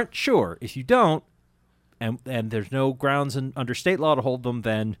federal warrant, sure. If you don't, and there's no grounds under state law to hold them,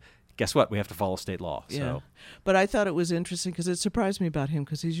 then guess what? We have to follow state law. Yeah. So. But I thought it was interesting because it surprised me about him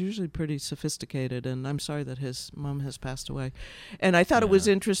because he's usually pretty sophisticated, and I'm sorry that his mom has passed away. And I thought it was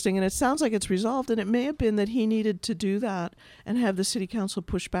interesting, and it sounds like it's resolved, and it may have been that he needed to do that and have the city council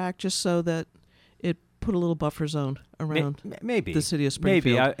push back just so that it put a little buffer zone around maybe the city of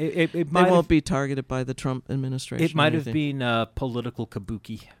Springfield. Maybe. They won't be targeted by the Trump administration. It might have been political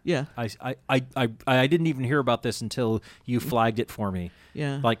kabuki. Yeah. I didn't even hear about this until you flagged it for me.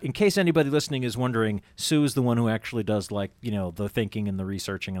 Yeah. Like, in case anybody listening is wondering, Sue is the one who actually does, the thinking and the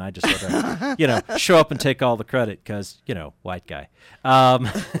researching, and I just sort of, show up and take all the credit because, white guy.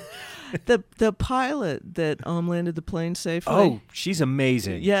 The pilot that landed the plane safely. Oh, she's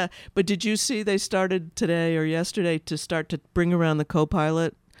amazing. Yeah, but did you see they started today or yesterday to start to bring around the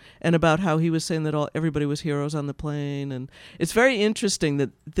co-pilot and about how he was saying that everybody was heroes on the plane, and it's very interesting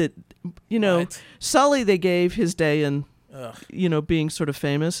that Sully they gave his day in. Being sort of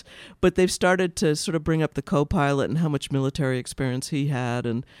famous, but they've started to sort of bring up the co-pilot and how much military experience he had,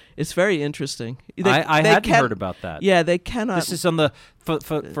 and it's very interesting. I hadn't heard about that. Yeah, they cannot. This is on the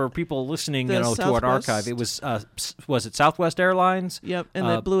for people listening, to our archive. It was it Southwest Airlines? Yep, and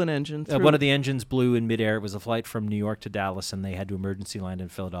they blew an engine. One of the engines blew in midair. It was a flight from New York to Dallas, and they had to emergency land in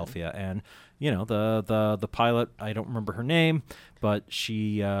Philadelphia. And the pilot, I don't remember her name, but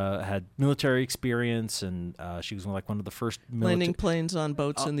she had military experience, and she was one of the first landing planes on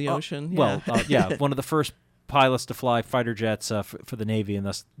boats in the ocean. One of the first pilots to fly fighter jets for the Navy, and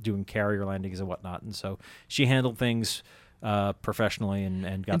thus doing carrier landings and whatnot. And so she handled professionally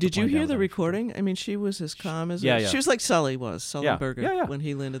and got. And did you hear the recording? I mean, she was as calm as she was like Sully was, Sullenberger, when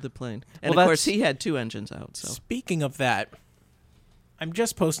he landed the plane. And of course, he had two engines out. So speaking of that, I'm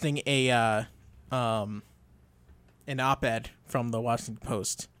just posting an op-ed from the Washington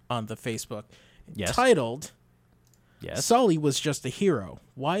Post on the Facebook titled Sully was just a hero.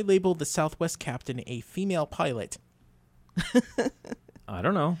 Why label the Southwest captain a female pilot? I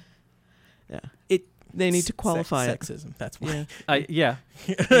don't know. Yeah. They need to qualify it. Sexism. That's why. Yeah.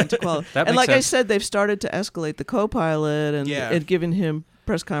 They need to qualify. That And makes like I sense. said, they've started to escalate the co-pilot and giving him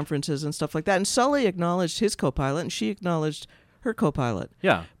press conferences and stuff like that. And Sully acknowledged his co-pilot, and she acknowledged her co-pilot.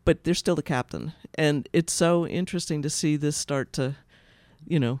 Yeah. But they're still the captain. And it's so interesting to see this start to,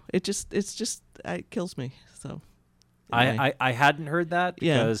 it kills me. So anyway. I hadn't heard that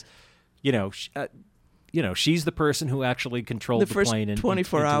because, she's the person who actually controlled the first plane in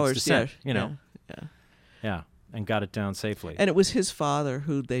 24 into its hours. descent, Yeah. And got it down safely. And it was his father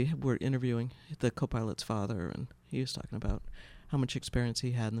who they were interviewing, the co-pilot's father, and he was talking about how much experience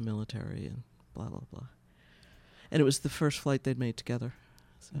he had in the military and blah, blah, blah. And it was the first flight they'd made together.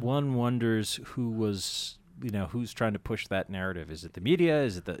 So. One wonders who was, who's trying to push that narrative. Is it the media?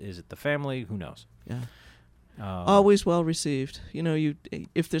 Is it the family? Who knows? Yeah. Always well received.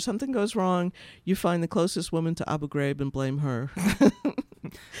 If there's something goes wrong, you find the closest woman to Abu Ghraib and blame her.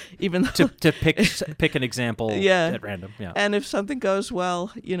 Even though to pick an example at random. Yeah. And if something goes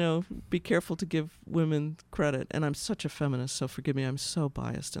well, be careful to give women credit. And I'm such a feminist, so forgive me. I'm so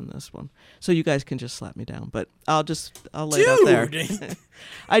biased in this one. So you guys can just slap me down, but I'll lay it out there.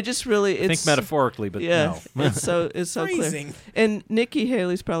 I just really think metaphorically, but no. it's so clear. And Nikki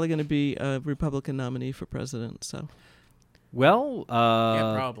Haley's probably going to be a Republican nominee for president. So, well,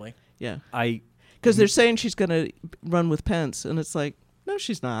 yeah, probably. Yeah, because they're saying she's going to run with Pence, and it's like, no,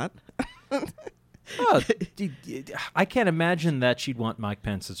 she's not. I can't imagine that she'd want Mike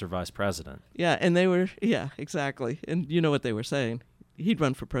Pence as her vice president. Yeah, and they were, exactly. And you know what they were saying. He'd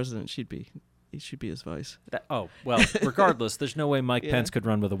run for president. He should be his vice. Regardless, there's no way Mike Pence could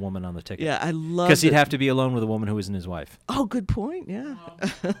run with a woman on the ticket. Yeah, I love because he'd have to be alone with a woman who isn't his wife. Oh, good point. Yeah,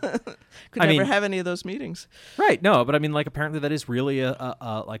 could never have any of those meetings. Right? No, but I mean, apparently that is really a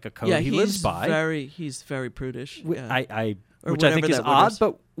code he lives by. He's very prudish. Which I think is odd,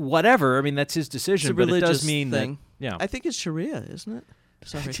 but whatever. I mean, that's his decision. But it does mean thing. that. Yeah, I think it's Sharia, isn't it?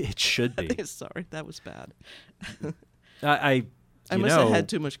 Sorry, it should be. Sorry, that was bad. I must have had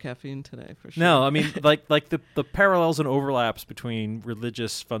too much caffeine today, for sure. No, I mean, like the parallels and overlaps between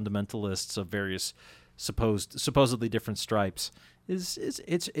religious fundamentalists of various supposedly different stripes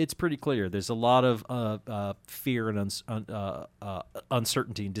it's pretty clear. There's a lot of fear and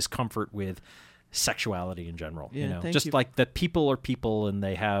uncertainty and discomfort with sexuality in general. Yeah, just like that people are people and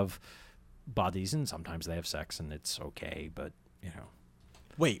they have bodies and sometimes they have sex and it's okay, but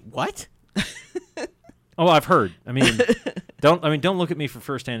Wait, what? Oh, I've heard. I mean, don't look at me for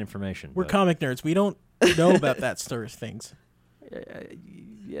firsthand information. We're comic nerds. We don't know about that sort of things.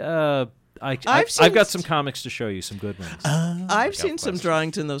 I've got some comics to show you, some good ones. I've seen some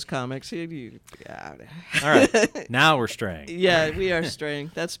drawings in those comics. All right, now we're straying. Yeah, we are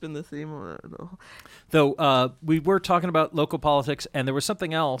straying. That's been the theme of it. Though we were talking about local politics, and there was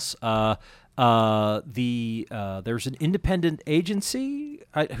something else. There's an independent agency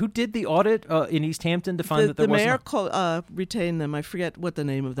who did the audit in East Hampton to find that there wasn't. The mayor retained them. I forget what the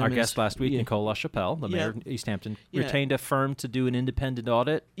name of them is. Our guest last week, Nicole LaChapelle, the mayor of East Hampton, retained a firm to do an independent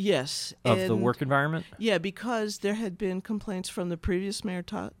audit. Yes, of the work environment. Yeah, because there had been complaints from the previous mayor,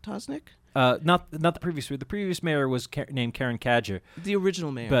 Tosnick. Not the previous mayor. The previous mayor was named Karen Kadger. The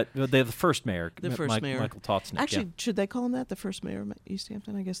original mayor. But the first mayor. The first mayor. Michael Totsnick. Actually, should they call him that? The first mayor of East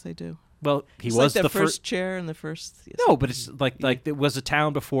Hampton? I guess they do. Well, he it's was like the first chair and the first. Yes. No, but it's like it was a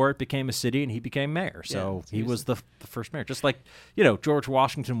town before it became a city, and he became mayor. So he was the first mayor, just like George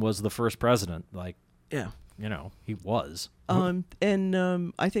Washington was the first president. He was.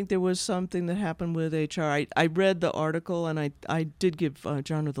 And I think there was something that happened with HR. I read the article and I did give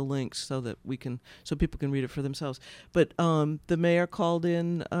John the links so people can read it for themselves. But the mayor called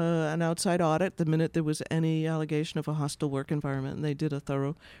in an outside audit the minute there was any allegation of a hostile work environment, and they did a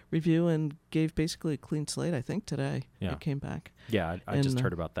thorough review and gave basically a clean slate. I think today it came back. Yeah, I just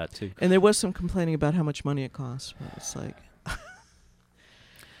heard about that too. And there was some complaining about how much money it costs. But it's like.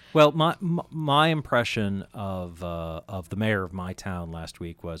 Well, my impression of the mayor of my town last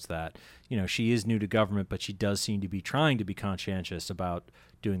week was that she is new to government, but she does seem to be trying to be conscientious about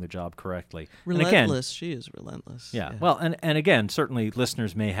doing the job correctly. Relentless, she is relentless. Yeah. Well, and again, certainly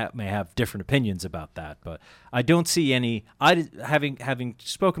listeners may have different opinions about that, but I don't see any. Having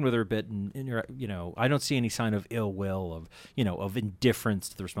spoken with her a bit, I don't see any sign of ill will of indifference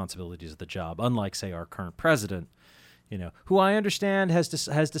to the responsibilities of the job. Unlike, say, our current president. Who I understand has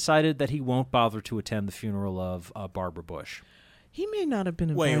decided that he won't bother to attend the funeral of Barbara Bush. He may not have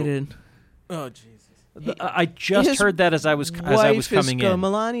been invited. Oh, Jesus! I just heard that as I was coming in.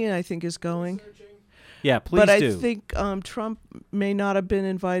 Melania, I think, is going. Yeah, please but do. I think Trump may not have been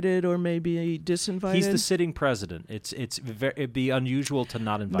invited or maybe disinvited. He's the sitting president. It'd be unusual to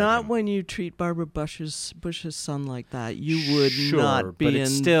not invite him. Not when you treat Barbara Bush's son like that. You would not be but in.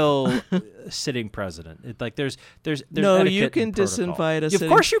 It's still sitting president. There's no, etiquette you can and protocol. disinvite a. Of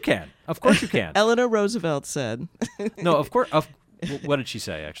course you can. Of course you can. Eleanor Roosevelt said. No, of course. What did she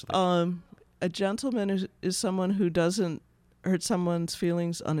say actually? A gentleman is someone who doesn't hurt someone's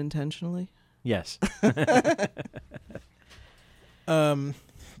feelings unintentionally. Yes. He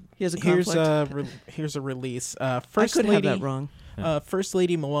has a conflict. Here's a release. First Lady, have that wrong. First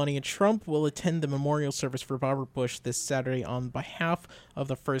Lady Melania Trump will attend the memorial service for Barbara Bush this Saturday on behalf of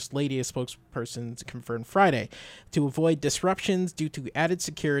the First Lady, a spokesperson confirmed Friday. To avoid disruptions due to added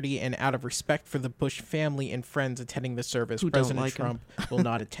security and out of respect for the Bush family and friends attending the service, President Trump will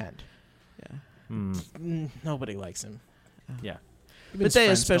not attend. Yeah. Nobody likes him. Yeah. But they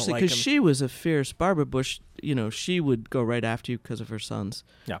especially, because she was a fierce Barbara Bush, she would go right after you because of her sons.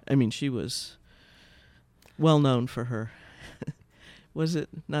 Yeah. I mean, she was well known for her. Was it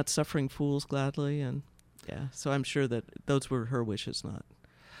not suffering fools gladly? And yeah, so I'm sure that those were her wishes, not.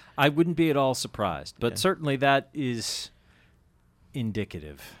 I wouldn't be at all surprised, but certainly that is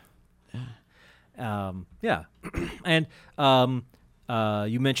indicative. Yeah. And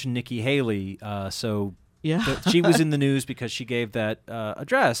you mentioned Nikki Haley, so yeah, she was in the news because she gave that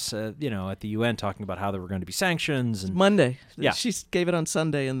address, at the UN, talking about how there were going to be sanctions. And Monday. Yeah. She gave it on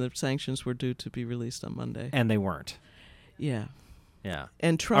Sunday, and the sanctions were due to be released on Monday. And they weren't. Yeah. Yeah.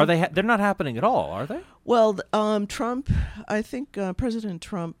 And Trump. Are they? They're not happening at all, are they? Well, Trump. I think President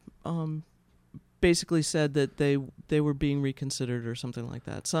Trump basically said that they were being reconsidered or something like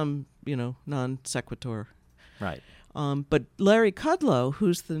that. Some non sequitur. Right. But Larry Kudlow,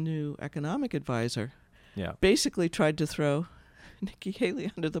 who's the new economic advisor, basically tried to throw Nikki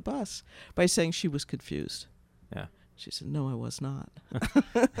Haley under the bus by saying she was confused. Yeah. She said, "No, I was not."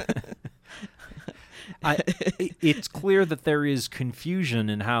 It's clear that there is confusion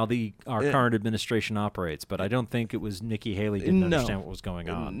in how our current administration operates, but I don't think it was Nikki Haley didn't understand what was going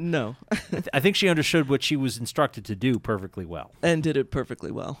on. No. I think she understood what she was instructed to do perfectly well. And did it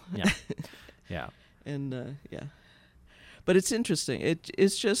perfectly well. Yeah. Yeah. And, But it's interesting.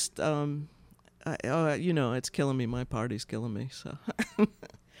 It's just, it's killing me. My party's killing me, so...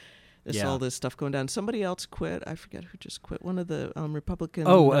 There's all this stuff going down. Somebody else quit. I forget who just quit. One of the Republican...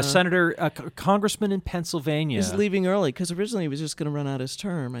 a senator, a congressman in Pennsylvania. Is leaving early because originally he was just going to run out his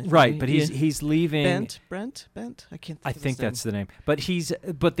term. I think. Right, but he's leaving... Brent? I can't think I of his think name. that's the name.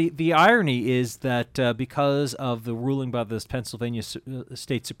 But the irony is that because of the ruling by the Pennsylvania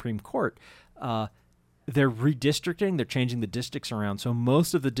State Supreme Court, they're redistricting. They're changing the districts around. So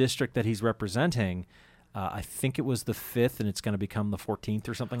most of the district that he's representing... I think it was the 5th, and it's going to become the 14th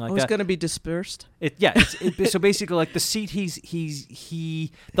or something like that. It's going to be dispersed. So basically, like the seat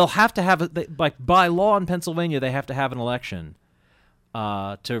they'll have to have by law in Pennsylvania, they have to have an election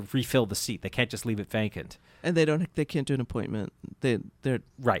to refill the seat. They can't just leave it vacant. And they can't do an appointment. They're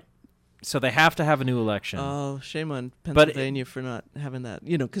right. So they have to have a new election. Oh, shame on Pennsylvania for not having that.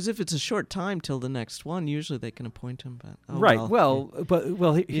 Because if it's a short time till the next one, usually they can appoint him. But right.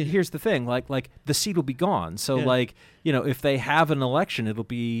 Here's the thing. Like the seat will be gone. So if they have an election, it'll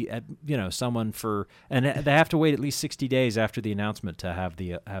be at someone for, and they have to wait at least 60 days after the announcement to have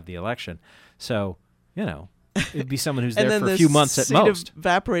the election. So it'd be someone who's there for a few months at most. Seat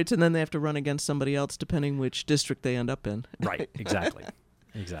evaporates, and then they have to run against somebody else, depending which district they end up in. Right. Exactly.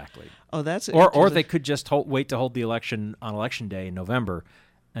 Exactly. Oh, that's or they could just wait to hold the election on election day in November,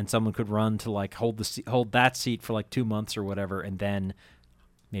 and someone could run to hold that seat for 2 months or whatever, and then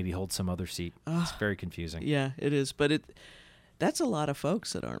maybe hold some other seat. It's very confusing. Yeah, it is. But that's a lot of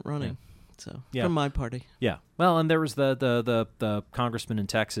folks that aren't running. Yeah. So from my party. Yeah. Well, and there was the congressman in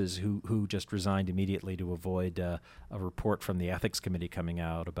Texas who just resigned immediately to avoid a report from the ethics committee coming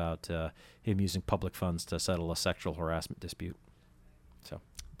out about him using public funds to settle a sexual harassment dispute. So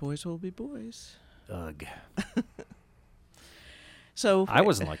boys will be boys. Ugh. So I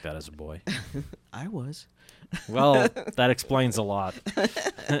wasn't like that as a boy. I was. Well, that explains a lot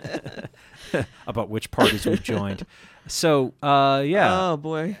about which parties we joined. So, Oh,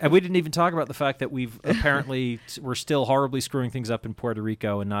 boy. And we didn't even talk about the fact that we're still horribly screwing things up in Puerto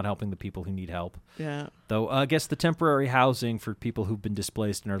Rico and not helping the people who need help. Yeah. Though, I guess the temporary housing for people who've been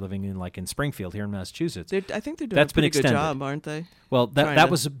displaced and are living in Springfield here in Massachusetts. I think they're doing a pretty good job, aren't they? Well, that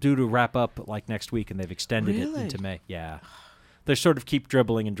was due to wrap up next week, and they've extended it into May. Yeah. They sort of keep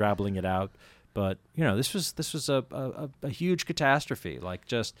dribbling and drabbling it out. But, this was a huge catastrophe.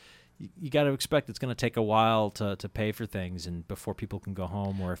 you got to expect it's going to take a while to pay for things and before people can go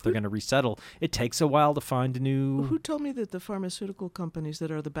home, or if they're going to resettle, it takes a while to find a new... Who told me that the pharmaceutical companies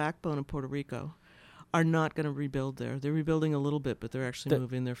that are the backbone of Puerto Rico are not going to rebuild there? They're rebuilding a little bit, but they're actually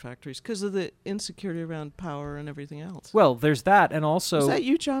moving their factories because of the insecurity around power and everything else. Well, there's that, and also... Is that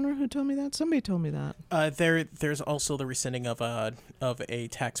you, John, who told me that? Somebody told me that. There's also the rescinding of a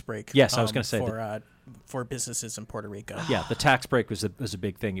tax break. Yes, I was going to say for businesses in Puerto Rico. Yeah, the tax break was a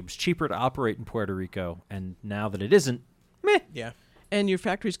big thing. It was cheaper to operate in Puerto Rico, and now that it isn't, meh. Yeah. And your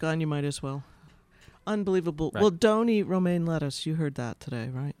factory's gone, you might as well. Unbelievable. Right. Well, don't eat romaine lettuce. You heard that today,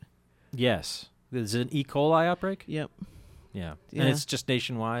 right? Yes. Is it an E. coli outbreak? Yep. Yeah. And it's just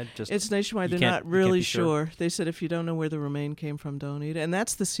nationwide? It's nationwide. They're not really sure. They said if you don't know where the romaine came from, don't eat it. And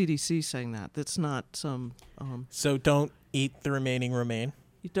that's the CDC saying that. That's not some... So don't eat the remaining romaine?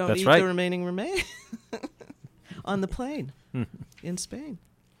 You don't eat the remaining romaine on the plane in Spain.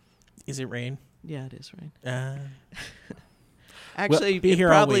 Is it rain? Yeah, it is rain. Well, Actually, it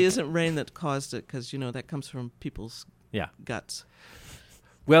probably isn't rain that caused it because, that comes from people's guts.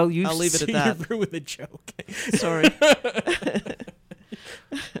 Well, I'll leave it at that. You ruined the joke. Sorry.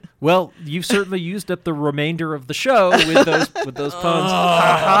 Well, you've certainly used up the remainder of the show with those puns.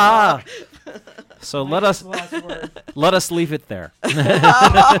 Ha ha! So let us leave it there.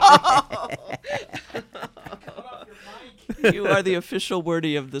 You are the official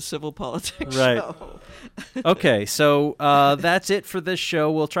wordie of the Civil Politics Show. Okay, so that's it for this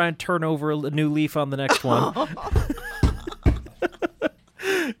show. We'll try and turn over a new leaf on the next one.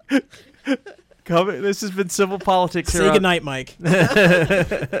 This has been Civil Politics. Say goodnight, Mike.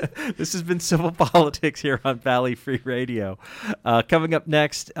 This has been Civil Politics here on Valley Free Radio. Coming up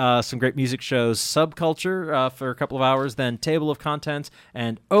next, some great music shows, Subculture for a couple of hours, then Table of Contents,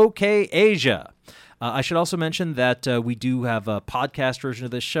 and OK Asia. I should also mention that we do have a podcast version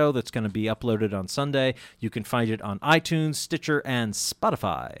of this show that's going to be uploaded on Sunday. You can find it on iTunes, Stitcher, and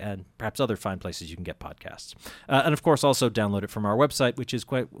Spotify, and perhaps other fine places you can get podcasts. And, of course, also download it from our website, which is,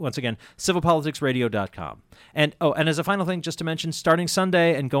 once again, civilpoliticsradio.com. And as a final thing, just to mention, starting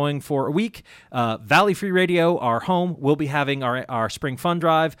Sunday and going for a week, Valley Free Radio, our home, will be having our Spring Fund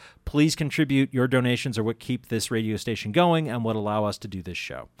Drive. Please contribute. Your donations are what keep this radio station going and what allow us to do this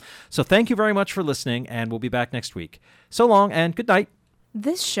show. So thank you very much for listening, and we'll be back next week. So long, and good night.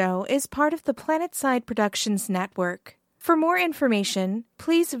 This show is part of the PlanetSide Productions Network. For more information,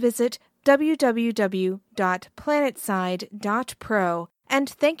 please visit www.planetside.pro, and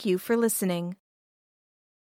thank you for listening.